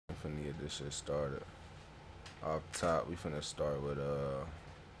finna get this shit started. Off top, we finna start with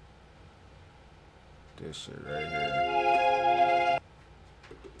this shit right here.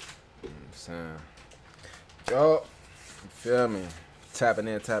 You know what I'm saying? Yo, you feel me? Tapping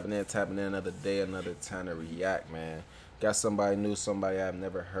in, another day, another time to react, man. Got somebody new, somebody I've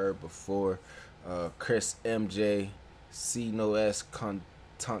never heard before. Cris MJ, C no S,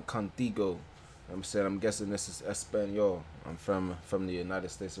 CONTIGO. I'm saying, I'm guessing this is Espanol. I'm from the United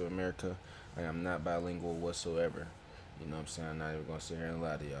States of America. I am not bilingual whatsoever. You know what I'm saying? I'm not even gonna sit here and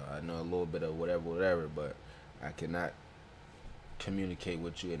lie to y'all. I know a little bit of whatever, but I cannot communicate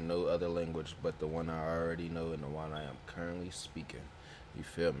with you in no other language but the one I already know and the one I am currently speaking. You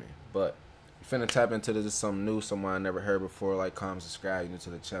feel me? But we finna tap into this something new, someone I never heard before. Like, comment, subscribe. You new to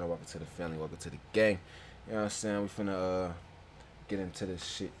the channel, welcome to the family, welcome to the gang. You know what I'm saying? We finna get into this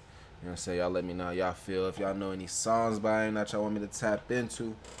shit. You know what I'm saying? Y'all let me know how y'all feel. If y'all know any songs by him that y'all want me to tap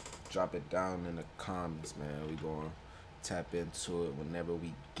into, drop it down in the comments, man. We gonna tap into it whenever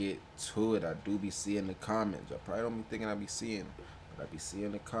we get to it. I do be seeing the comments. Y'all probably don't be thinking I be seeing, but I be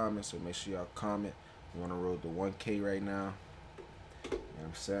seeing the comments, so make sure y'all comment. We wanna roll the 1K right now. You know what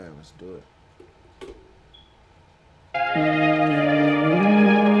I'm saying? Let's do it.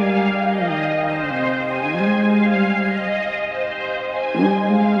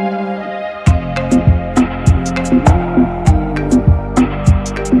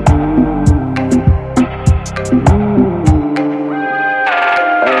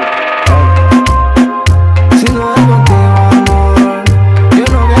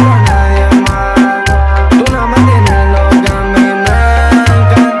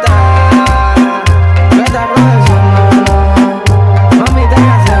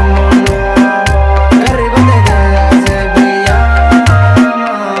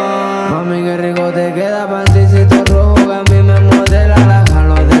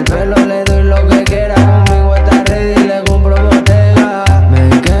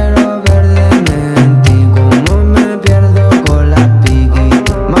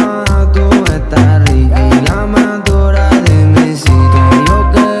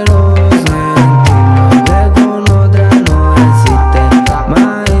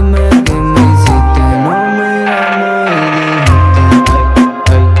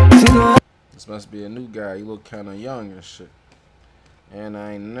 Must be a new guy. He look kind of young and shit, and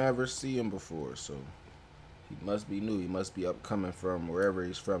I ain't never seen him before, so he must be new. He must be upcoming from wherever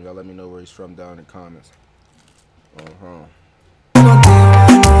he's from. Y'all let me know where he's from down in the comments.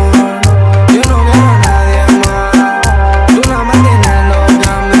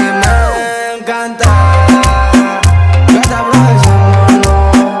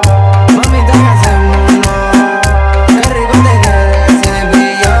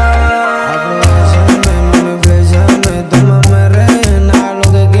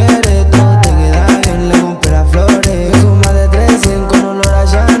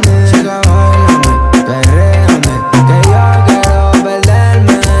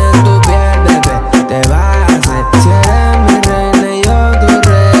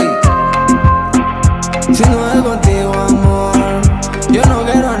 Si no es contigo, amor, yo no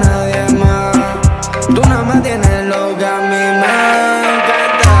quiero a nadie más. Tú nada más tienes lo que a mí me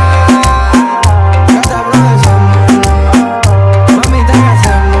encanta. Gata, aprovechémonos, mamita, que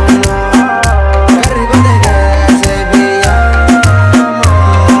hacémonos. Qué rico te queda ese pijama.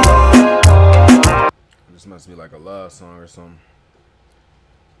 This must be like a love song or something.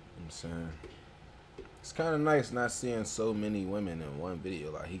 I'm saying, it's kind of nice not seeing so many women in one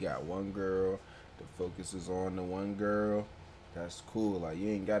video. Like, he got one girl, the focus is on the one girl. That's cool. Like, you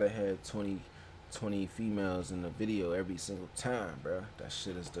ain't gotta have 20 females in the video every single time, bruh. That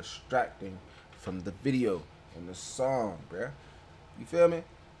shit is distracting from the video and the song, bruh. You feel me?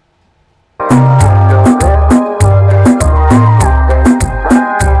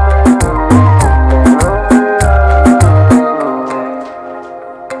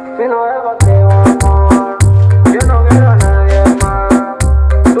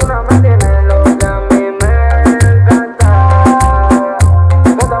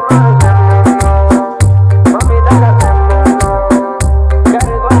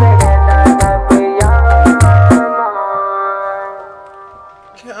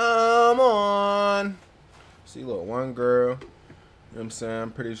 Come on. See, look, one girl. You know what I'm saying?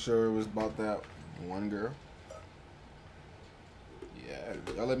 I'm pretty sure it was about that one girl. Yeah,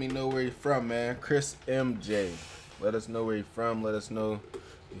 y'all let me know where you're from, man. Cris MJ. Let us know where you're from. Let us know,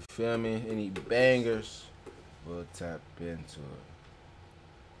 you feel me? Any bangers, we'll tap into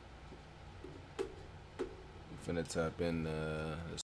it. We finna tap in